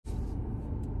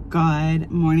Good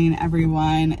morning,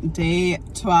 everyone. Day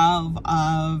 12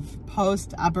 of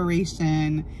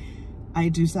post-operation. I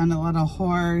do sound a little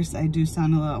hoarse. I do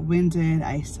sound a little winded.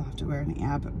 I still have to wear an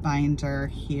ab binder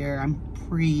here. I'm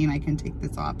praying I can take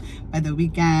this off by the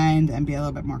weekend and be a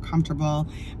little bit more comfortable.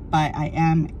 But I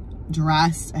am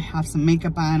dressed. I have some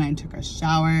makeup on. I took a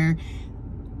shower.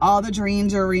 All the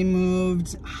drains are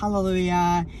removed.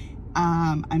 Hallelujah.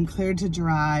 I'm cleared to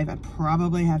drive. I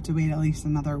probably have to wait at least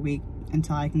another week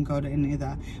until I can go to any of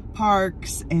the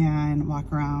parks and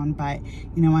walk around. But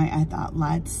you know what? I thought,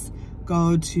 let's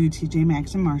go to TJ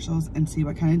Maxx and Marshall's and see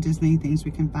what kind of Disney things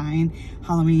we can find.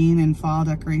 Halloween and fall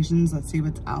decorations. Let's see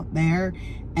what's out there.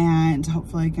 And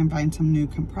hopefully I can find some new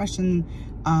compression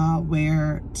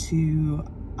wear to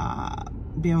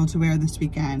be able to wear this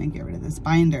weekend and get rid of this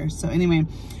binder. So anyway,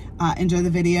 enjoy the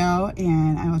video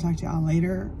and I will talk to y'all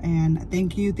later. And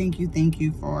thank you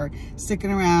for sticking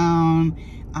around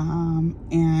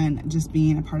and just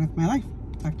being a part of my life.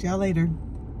 Talk to y'all later.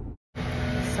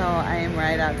 So I am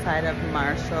right outside of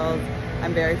Marshall's.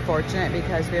 I'm very fortunate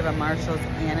because we have a Marshall's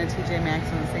and a TJ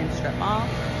Maxx in the same strip mall.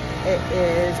 It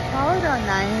is probably about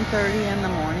 9:30 in the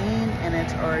morning and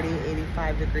it's already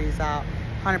 85 degrees out,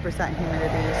 100%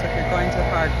 humidity. So if you're going to the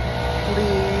park,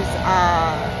 please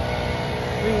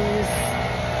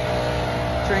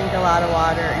drink a lot of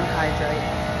water and hydrate.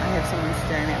 I have someone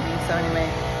staring at me. So anyway,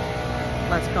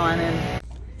 let's go on in.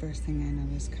 First thing I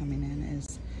noticed coming in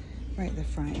is right at the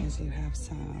front is you have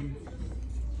some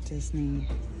Disney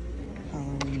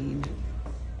Halloween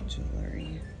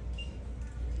jewelry.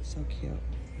 So cute.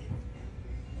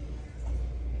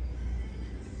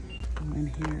 Oh, in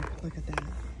here, look at that.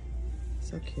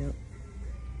 So cute.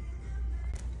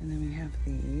 And then we have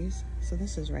these. So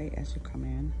this is right as you come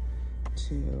in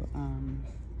to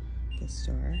the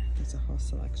store. There's a whole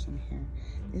selection here.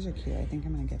 These are cute. I think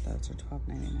I'm gonna get those for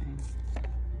 $12.99.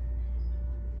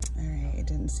 All right, I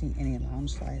didn't see any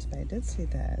lounge flies, but I did see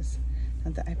this.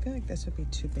 Now, I feel like this would be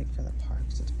too big for the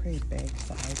parks. It's pretty big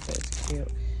size, but it's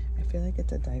cute. I feel like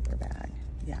it's a diaper bag.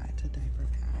 Yeah, it's a diaper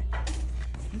bag.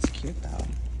 It's cute though.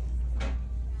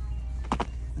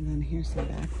 And then here's some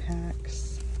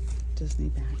backpacks, Disney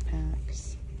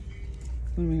backpacks.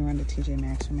 When we run to TJ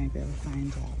Maxx, we might be able to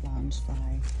find a lounge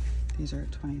fly. These are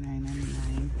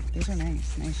 $29.99. These are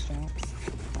nice straps.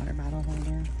 Water bottle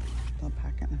holder, little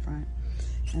pocket in the front.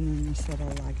 And then this little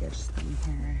luggage thing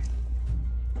here,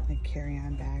 like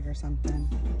carry-on bag or something.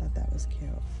 I thought that was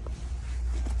cute.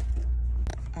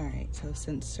 All right, so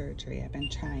since surgery, I've been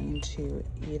trying to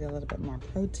eat a little bit more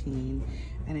protein,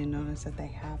 and I noticed that they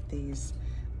have these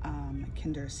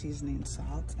Kinder seasoning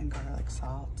salts and garlic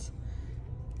salt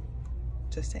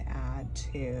just to add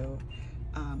to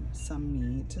some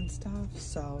meat and stuff.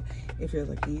 So if you're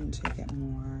looking to get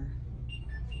more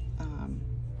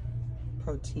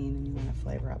protein and you want to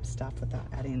flavor up stuff without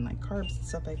adding like carbs and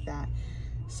stuff like that,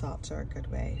 salts are a good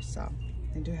way. So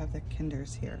they do have the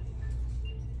Kinders here.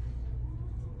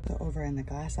 So over in the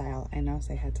glass aisle, I noticed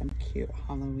they had some cute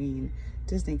Halloween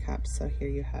Disney cups. So here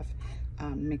you have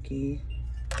Mickey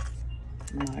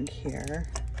mug here,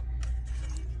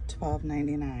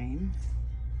 $12.99.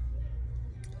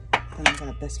 Then I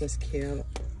thought this was cute.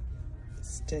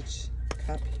 Stitch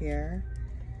cup here,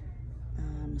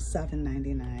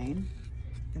 $7.99.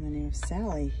 And then you have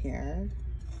Sally here.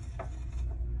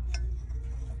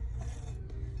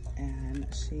 And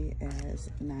she is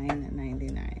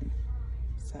 $9.99.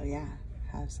 So yeah,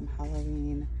 have some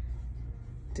Halloween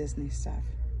Disney stuff.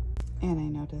 And I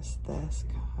noticed this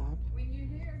cup.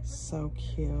 So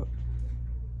cute.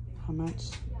 How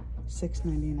much?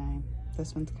 $6.99.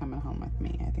 This one's coming home with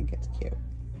me. I think it's cute.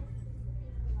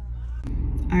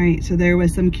 All right, so there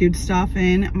was some cute stuff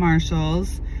in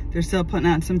Marshall's. They're still putting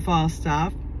out some fall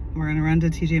stuff. We're gonna run to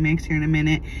TJ Maxx here in a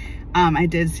minute. I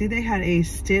did see they had a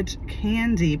Stitch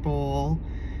candy bowl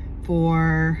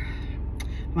for,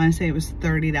 I wanna say it was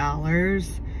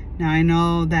 $30. Now I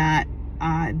know that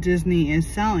Disney is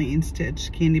selling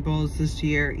Stitch candy bowls this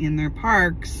year in their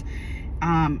parks.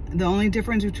 The only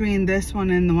difference between this one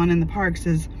and the one in the parks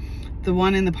is the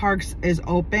one in the parks is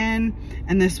open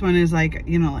and this one is like,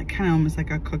 you know, like kind of almost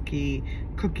like a cookie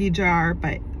jar,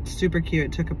 but super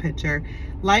cute. Took a picture.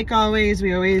 Like always,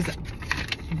 we always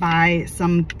buy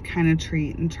some kind of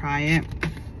treat and try it.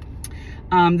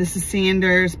 This is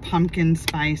Sanders pumpkin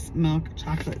spice milk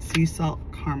chocolate sea salt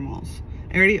caramels.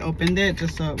 I already opened it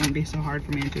just so it wouldn't be so hard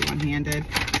for me to do one-handed.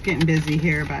 It's getting busy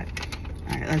here, but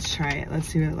all right, let's try it. Let's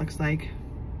see what it looks like.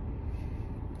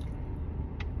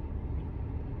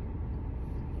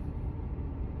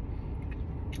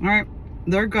 All right,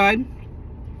 they're good.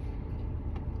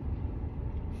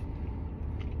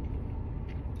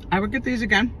 I would get these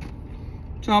again.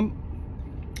 So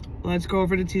let's go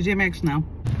over to TJ Maxx now.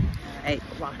 All right,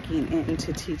 walking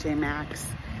into TJ Maxx,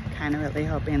 kind of really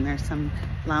hoping there's some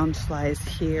lounge flies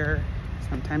here.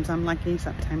 Sometimes I'm lucky,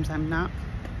 sometimes I'm not.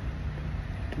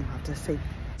 We'll have to see.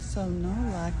 So no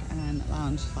luck on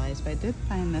lounge flies, but I did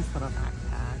find this little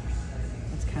backpack.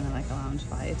 It's kind of like a lounge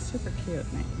fly. It's super cute.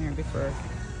 Nightmare Before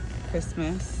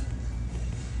Christmas.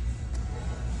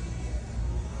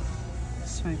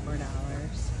 It's $24.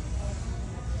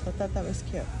 So I thought that was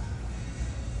cute.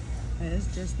 It is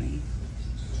Disney.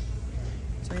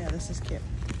 So yeah, this is cute.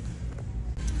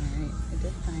 Alright, I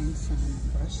did find some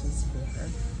brushes here.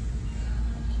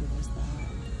 How cute is that?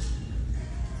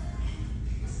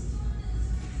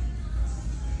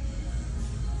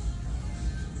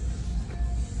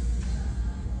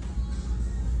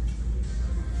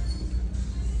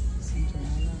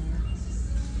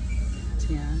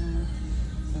 Tiana,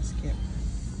 that's cute.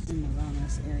 In the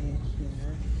wellness area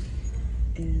here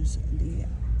is the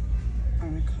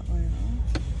arnica oil,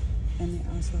 and they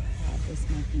also have this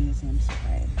magnesium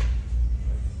spray,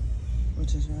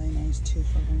 which is really nice too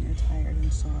for when you're tired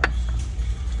and sore.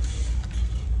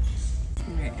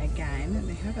 Alright, again,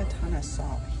 they have a ton of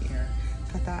salt here.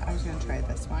 So I thought I was gonna try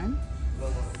this one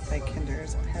by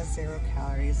Kinder's. It has 0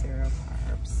 calories, 0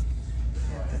 carbs.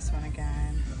 I have this one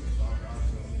again.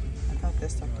 I thought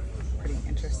this looked pretty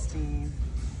interesting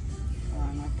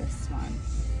along with this one.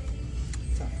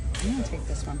 So I'm gonna take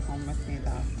this one home with me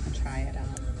though and try it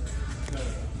out.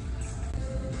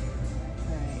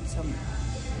 Alright, so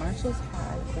Marshall's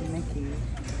had the Mickey,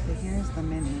 but here's the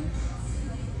Minnie.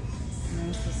 And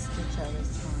there's the Stitch I was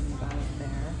telling you about it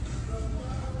there.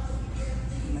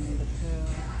 Winnie the Pooh,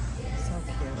 so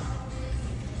cute.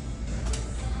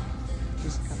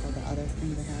 Just a couple of the other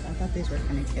things I had. I thought these were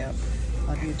kind of cute.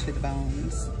 Love You to the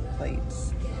Bones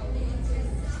plates.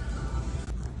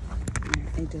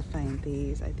 I did find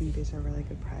these. I think these are a really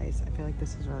good price. I feel like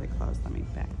this is really close. Let me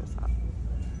back this up.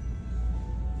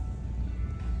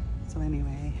 So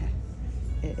anyway,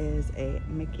 it is a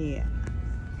Mickey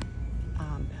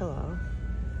pillow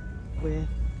with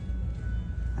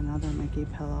another Mickey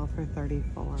pillow for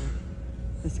 $34.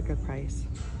 It's a good price.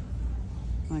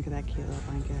 Look at that cute little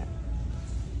blanket.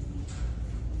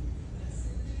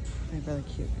 They have really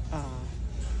cute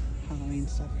Halloween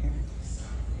stuff here.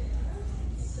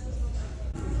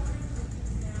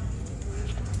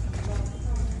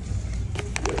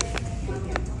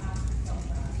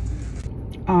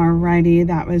 Alrighty,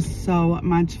 that was so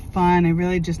much fun. I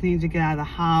really just needed to get out of the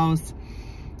house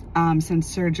since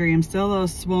surgery. I'm still a little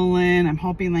swollen. I'm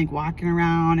hoping like walking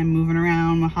around and moving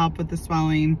around will help with the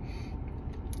swelling.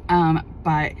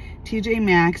 But TJ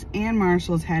Maxx and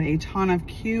Marshall's had a ton of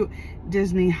cute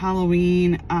Disney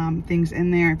Halloween things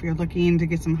in there. If you're looking to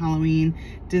get some Halloween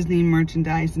Disney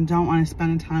merchandise and don't want to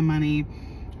spend a ton of money,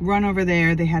 run over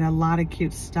there. They had a lot of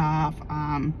cute stuff.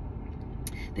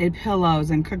 They had pillows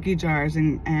and cookie jars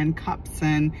and cups,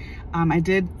 and I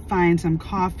did find some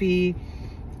coffee.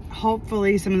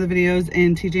 Hopefully some of the videos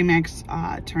in TJ Maxx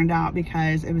turned out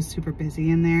because it was super busy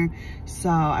in there. So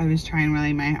I was trying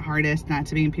really my hardest not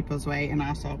to be in people's way and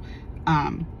also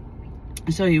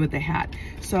show you what they had.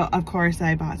 So of course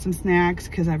I bought some snacks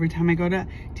because every time I go to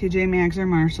TJ Maxx or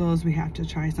Marshall's, we have to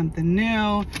try something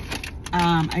new.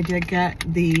 I did get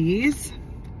these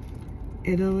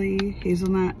Italy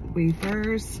hazelnut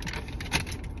wafers.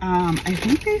 I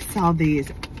think they sell these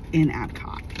in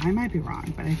Epcot. I might be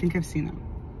wrong, but I think I've seen them.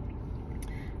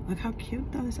 Look how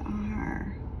cute those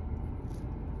are.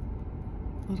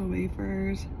 Little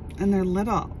wafers. And they're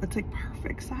little. It's like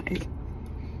perfect size.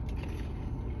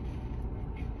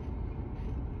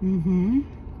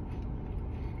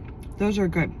 Those are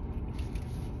good.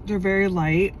 They're very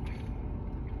light.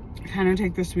 Kind of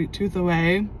take the sweet tooth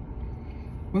away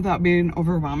without being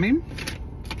overwhelming.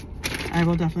 I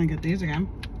will definitely get these again.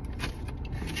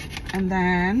 And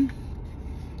then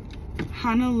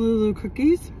Honolulu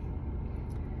cookies.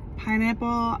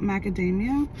 Pineapple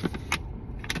macadamia.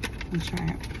 Let's try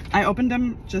it. I opened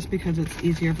them just because it's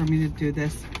easier for me to do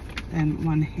this than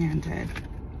one-handed.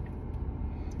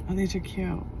 Oh, these are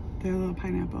cute. They're little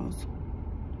pineapples.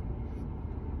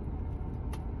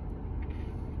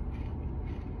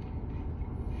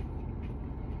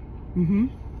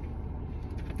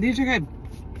 These are good.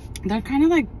 They're kind of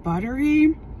like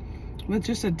buttery with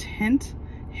just a hint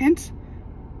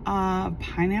of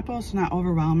pineapple, so not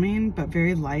overwhelming, but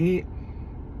very light.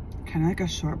 Kind of like a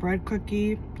shortbread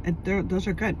cookie. Those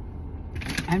are good.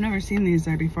 I've never seen these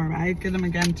there before, but I'd get them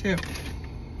again too.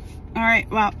 All right,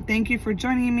 well, thank you for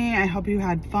joining me. I hope you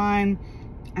had fun.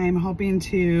 I'm hoping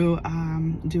to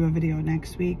do a video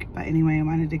next week. But anyway, I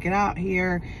wanted to get out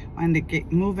here, wanted to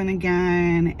get moving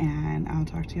again, and I'll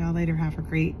talk to y'all later. Have a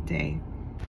great day.